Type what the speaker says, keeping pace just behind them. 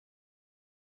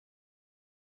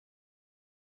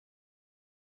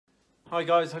Hi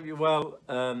guys, hope you're well.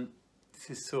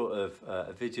 This is sort of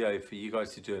a video for you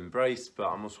guys to do Embrace, but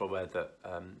I'm also aware that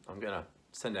I'm going to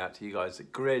send it out to you guys at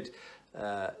Grid.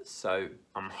 So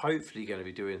I'm hopefully going to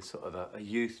be doing sort of a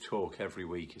youth talk every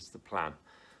week is the plan.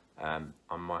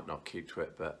 I might not keep to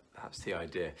it, but that's the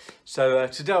idea. So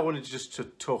today I wanted just to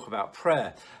talk about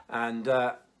prayer. And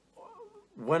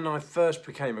when I first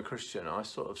became a Christian, I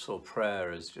sort of saw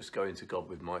prayer as just going to God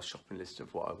with my shopping list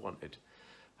of what I wanted.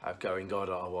 Of going, God,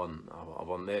 I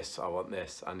want this, I want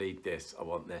this, I need this, I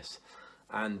want this.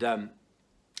 And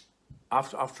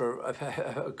after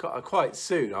quite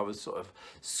soon, I was sort of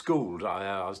schooled.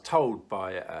 I was told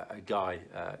by a guy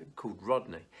called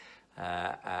Rodney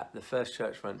at the first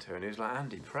church I went to, and he was like,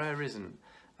 Andy, prayer isn't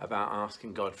about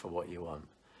asking God for what you want.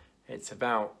 It's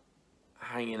about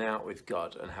hanging out with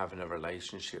God and having a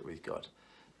relationship with God.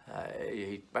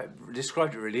 He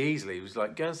described it really easily. He was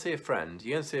like, go and see a friend.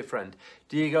 You go and see a friend.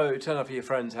 Do you go turn up at your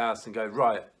friend's house and go,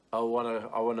 right, I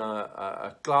want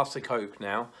a glass of Coke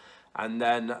now. And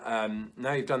then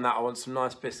now you've done that, I want some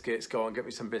nice biscuits. Go on, get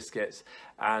me some biscuits.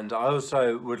 And I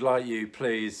also would like you,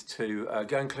 please, to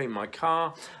go and clean my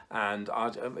car. And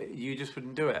you just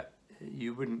wouldn't do it.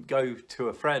 You wouldn't go to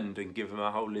a friend and give them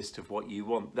a whole list of what you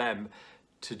want them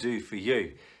to do for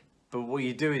you. But what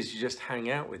you do is you just hang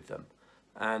out with them.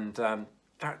 And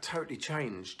that totally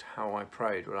changed how I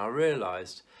prayed when I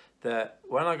realised that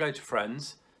when I go to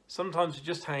friends, sometimes we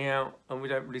just hang out and we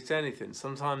don't really say anything.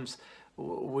 Sometimes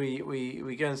we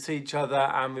go and see each other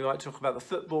and we might talk about the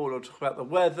football or talk about the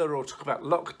weather or talk about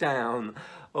lockdown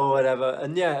or whatever.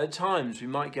 And yeah, at times we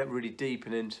might get really deep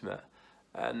and intimate.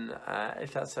 And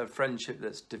if that's a friendship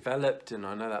that's developed and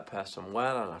I know that person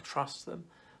well and I trust them,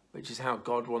 which is how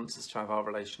God wants us to have our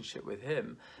relationship with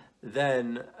him,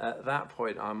 then at that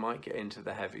point I might get into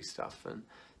the heavy stuff and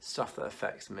stuff that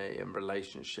affects me and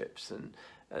relationships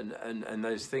and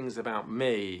those things about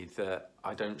me that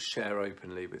I don't share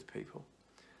openly with people.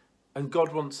 And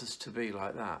God wants us to be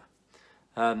like that.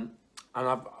 And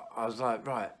I was like,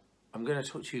 right, I'm going to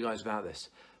talk to you guys about this.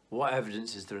 What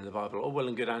evidence is there in the Bible? Oh, well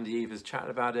and good, Andy Eve has chatted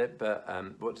about it, but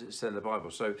what does it say in the Bible?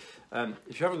 So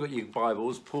if you haven't got your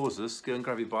Bibles, pause us, go and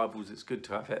grab your Bibles, it's good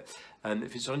to have it. And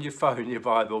if it's on your phone, your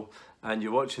Bible, and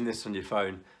you're watching this on your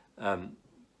phone,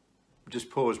 just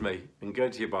pause me and go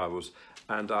to your Bibles.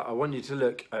 And I want you to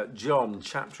look at John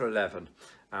chapter 11,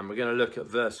 and we're going to look at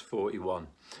verse 41.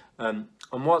 And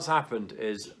what's happened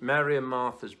is Mary and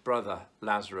Martha's brother,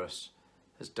 Lazarus,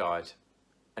 has died,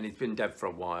 and he's been dead for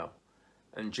a while.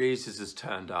 And Jesus has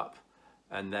turned up,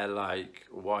 and they're like,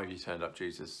 why have you turned up,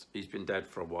 Jesus? He's been dead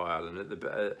for a while. And at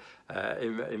the,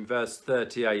 in verse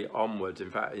 38 onwards, in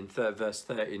fact, in verse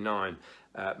 39,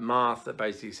 Martha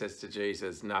basically says to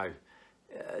Jesus, no,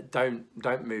 don't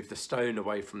move the stone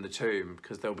away from the tomb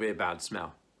because there'll be a bad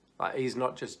smell. Like, he's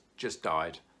not just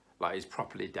died, like he's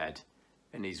properly dead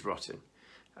and he's rotting.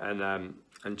 And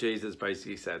Jesus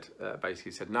basically said,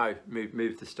 no,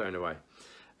 move the stone away.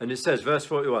 And it says, verse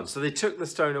 41, so they took the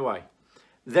stone away.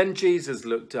 Then Jesus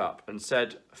looked up and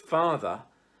said, Father,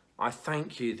 I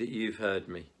thank you that you've heard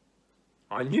me.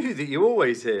 I knew that you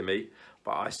always hear me,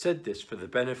 but I said this for the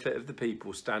benefit of the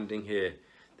people standing here,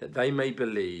 that they may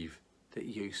believe that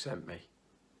you sent me.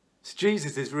 So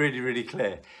Jesus is really, really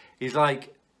clear. He's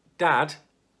like, Dad,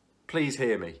 please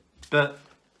hear me. But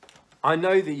I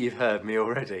know that you've heard me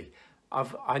already.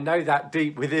 I know that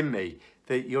deep within me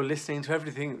that you're listening to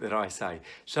everything that I say.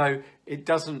 So it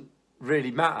doesn't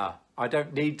really matter. I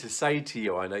don't need to say to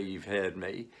you, I know you've heard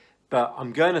me, but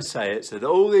I'm going to say it so that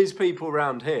all these people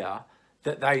around here,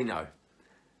 that they know.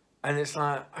 And it's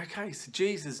like, okay, so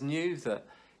Jesus knew that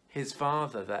his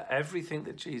Father, that everything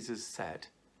that Jesus said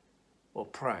or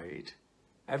prayed,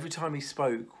 every time he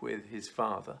spoke with his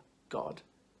Father, God,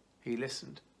 he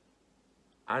listened.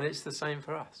 And it's the same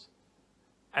for us.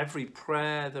 Every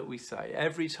prayer that we say,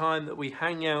 every time that we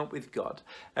hang out with God,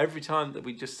 every time that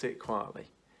we just sit quietly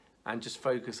and just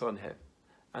focus on him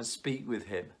and speak with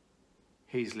him,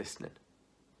 he's listening.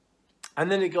 And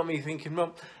then it got me thinking,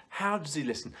 well, how does he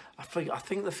listen? I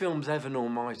think the film's Evan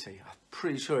Almighty. I'm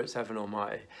pretty sure it's Evan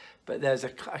Almighty. But there's a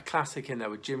classic in there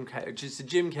with Jim Carrey. It's a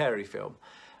Jim Carrey film.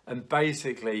 And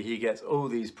basically he gets all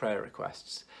these prayer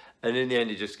requests. And in the end,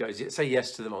 he just goes, say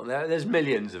yes to them all. There's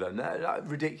millions of them, like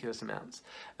ridiculous amounts.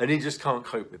 And he just can't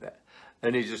cope with it.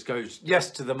 And he just goes,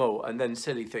 yes to them all. And then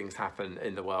silly things happen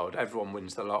in the world. Everyone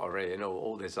wins the lottery and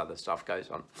all this other stuff goes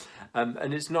on.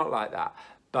 And it's not like that.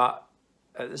 But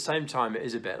at the same time, it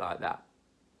is a bit like that.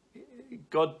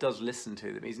 God does listen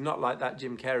to them. He's not like that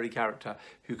Jim Carrey character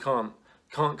who can't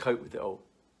cope with it all.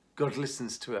 God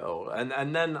listens to it all.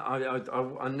 And then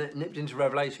I nipped into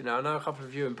Revelation. Now, I know a couple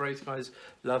of you embrace guys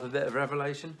love a bit of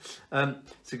Revelation.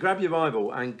 So grab your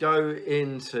Bible and go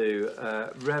into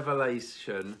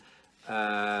Revelation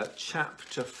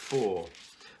chapter 4.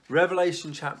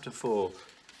 Revelation chapter 4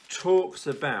 talks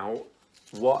about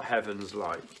what heaven's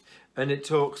like. And it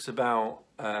talks about,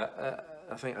 I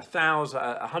think,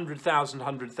 100,000,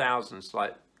 it's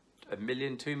like 1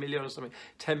 million, 2 million or something,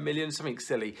 10 million, something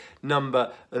silly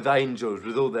number of angels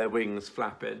with all their wings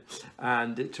flapping.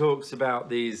 And it talks about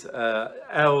these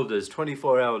elders,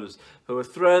 24 elders, who are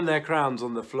throwing their crowns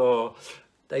on the floor.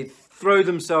 They throw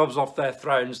themselves off their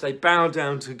thrones. They bow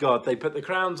down to God. They put the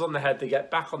crowns on the head. They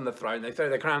get back on the throne. They throw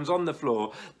their crowns on the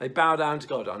floor. They bow down to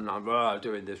God. I'm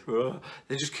doing this.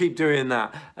 They just keep doing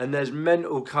that. And there's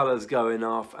mental colours going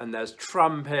off. And there's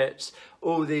trumpets.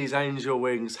 All these angel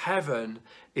wings. Heaven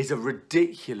is a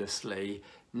ridiculously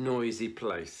noisy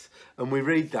place. And we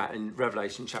read that in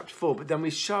Revelation chapter 4. But then we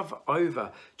shove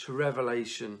over to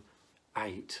Revelation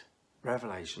 8.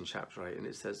 Revelation chapter 8. And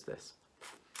it says this.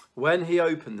 When he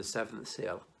opened the seventh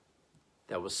seal,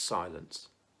 there was silence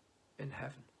in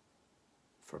heaven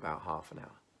for about half an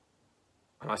hour.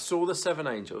 And I saw the 7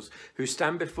 angels who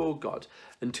stand before God,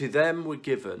 and to them were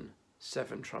given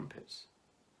 7 trumpets.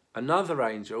 Another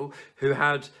angel who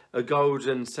had a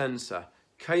golden censer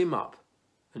came up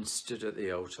and stood at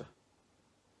the altar.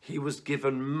 He was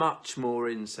given much more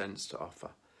incense to offer,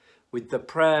 with the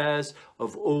prayers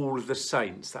of all the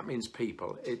saints. That means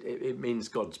people. It means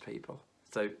God's people.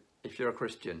 So if you're a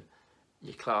Christian,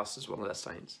 you're classed as one of the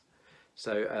saints.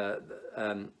 So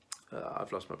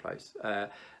I've lost my place.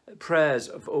 Prayers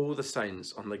of all the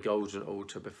saints on the golden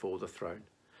altar before the throne.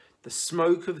 The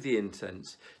smoke of the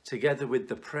incense, together with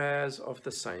the prayers of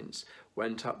the saints,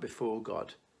 went up before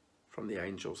God from the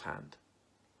angel's hand.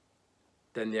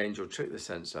 Then the angel took the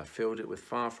censer, filled it with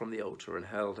fire from the altar, and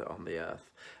hurled it on the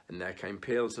earth. And there came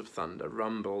peals of thunder,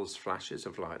 rumbles, flashes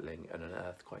of lightning, and an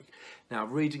earthquake. Now,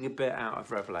 reading a bit out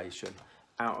of Revelation,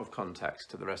 out of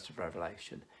context to the rest of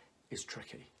Revelation, is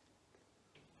tricky.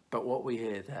 But what we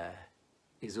hear there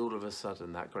is all of a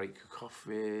sudden that great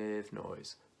cacophony of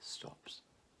noise stops.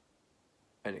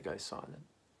 And it goes silent.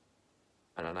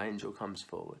 And an angel comes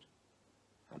forward.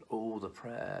 And all the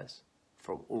prayers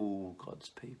from all God's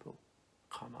people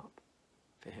come up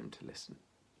for him to listen.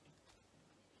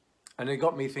 And it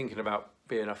got me thinking about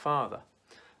being a father.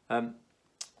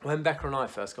 When Becca and I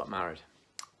first got married,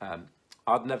 I've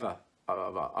got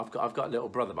a little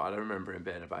brother, but I don't remember him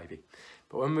being a baby.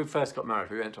 But when we first got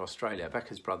married, we went to Australia.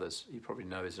 Becca's brothers, you probably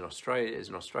know, is an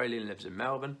Australian, lives in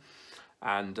Melbourne.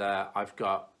 And I've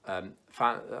got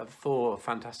 4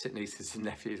 fantastic nieces and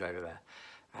nephews over there.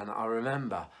 And I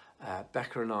remember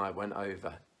Becca and I went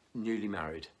over, newly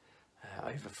married,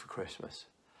 over for Christmas.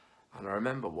 And I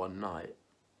remember one night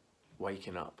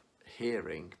waking up,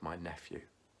 hearing my nephew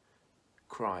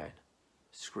crying,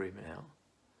 screaming out.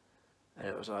 And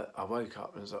it was like, I woke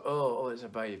up and it was like, oh, it's a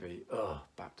baby. Oh,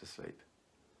 back to sleep.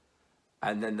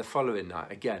 And then the following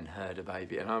night, again, heard a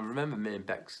baby. And I remember me and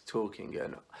Bex talking,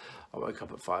 and I woke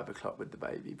up at 5 o'clock with the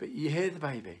baby. But you hear the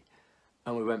baby,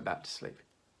 and we went back to sleep.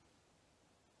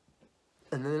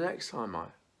 And then the next time I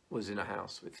was in a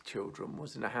house with children,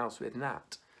 was in a house with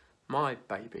Nat, my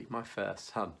baby, my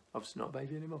first son. Obviously not a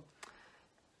baby anymore.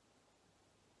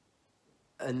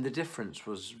 And the difference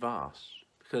was vast.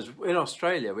 Because in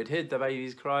Australia, we'd hear the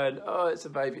babies crying, oh, it's a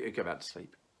baby, we'd go back to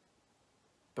sleep.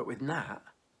 But with Nat,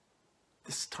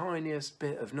 this tiniest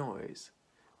bit of noise,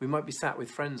 we might be sat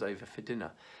with friends over for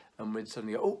dinner, and we'd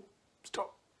suddenly go, oh,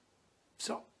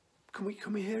 stop, can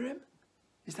we hear him?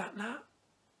 Is that Nat?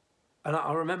 And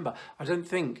I remember, I don't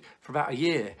think for about a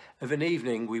year of an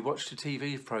evening we watched a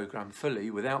TV programme fully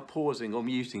without pausing or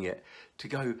muting it to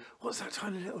go, what's that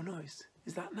tiny little noise?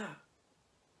 Is that Nat?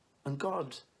 And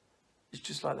God is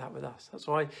just like that with us. That's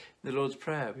why in the Lord's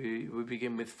Prayer we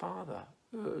begin with Father.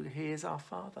 He is our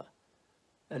Father.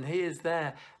 And he is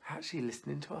there actually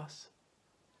listening to us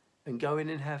and going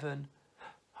in heaven,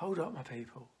 hold up my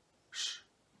people. Shh.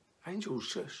 Angels,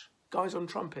 shush. Guys on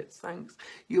trumpets, thanks.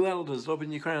 You elders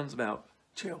lobbing your crowns about,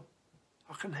 chill.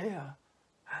 I can hear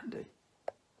Andy.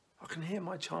 I can hear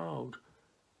my child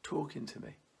talking to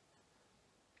me.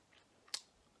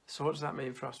 So what does that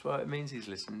mean for us? Well, it means he's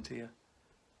listening to you.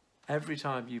 Every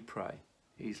time you pray,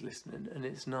 he's listening. And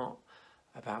it's not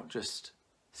about just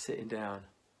sitting down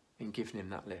and giving him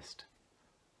that list.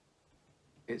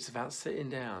 It's about sitting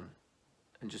down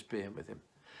and just being with him.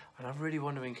 And I really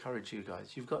want to encourage you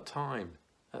guys. You've got time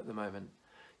at the moment.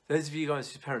 Those of you guys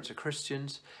whose parents are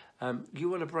Christians, you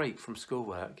want a break from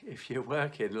schoolwork. If you're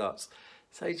working lots,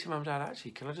 say to your mum and dad,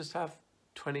 actually, can I just have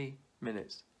 20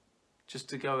 minutes just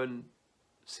to go and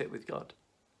sit with God.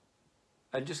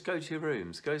 And just go to your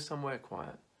rooms, go somewhere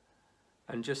quiet,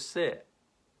 and just sit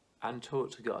and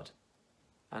talk to God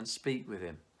and speak with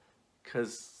him,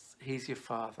 because he's your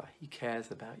Father. He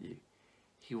cares about you.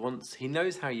 He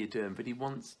knows how you're doing, but he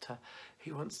wants to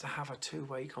have a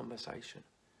two-way conversation.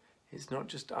 It's not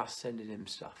just us sending him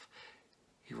stuff.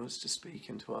 He wants to speak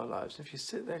into our lives. If you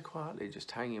sit there quietly,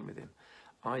 just hanging with him,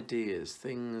 ideas,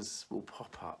 things will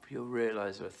pop up. You'll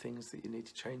realise there are things that you need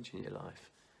to change in your life.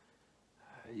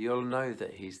 You'll know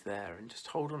that he's there, and just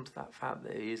hold on to that fact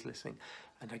that he is listening.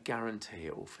 And I guarantee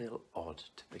it will feel odd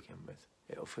to begin with.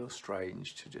 It'll feel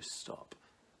strange to just stop.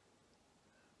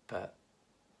 But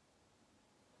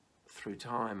through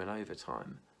time and over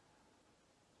time,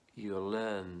 you'll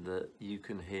learn that you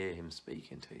can hear him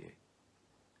speaking to you.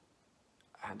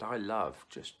 And I love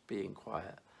just being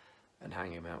quiet and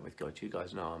hanging out with God. You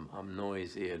guys know I'm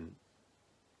noisy and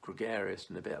gregarious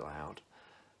and a bit loud.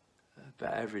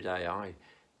 But every day I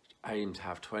aim to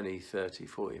have 20, 30,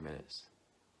 40 minutes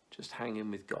just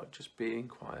hanging with God, just being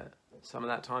quiet. Some of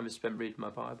that time is spent reading my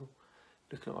Bible,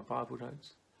 looking at my Bible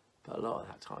notes. But a lot of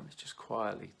that time is just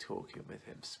quietly talking with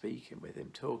him, speaking with him,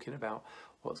 talking about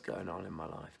what's going on in my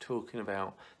life, talking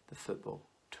about the football,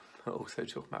 but also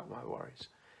talking about my worries.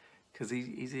 Because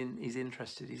he's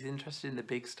interested. He's interested in the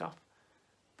big stuff,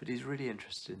 but he's really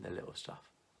interested in the little stuff.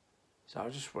 So I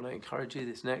just want to encourage you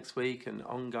this next week and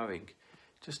ongoing,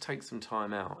 just take some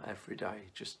time out every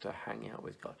day just to hang out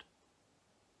with God.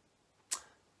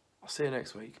 I'll see you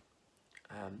next week.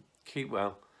 Keep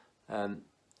well.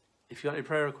 If you've got any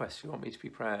prayer requests, you want me to be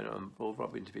praying or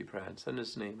Robin to be praying, send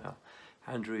us an email.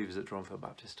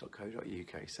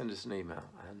 andrewevers@dronfieldbaptist.co.uk. Send us an email,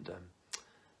 and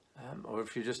or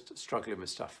if you're just struggling with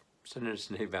stuff, send us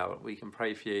an email. We can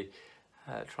pray for you,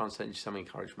 try and send you some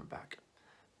encouragement back.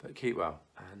 But keep well,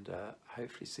 and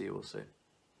hopefully see you all soon.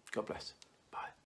 God bless.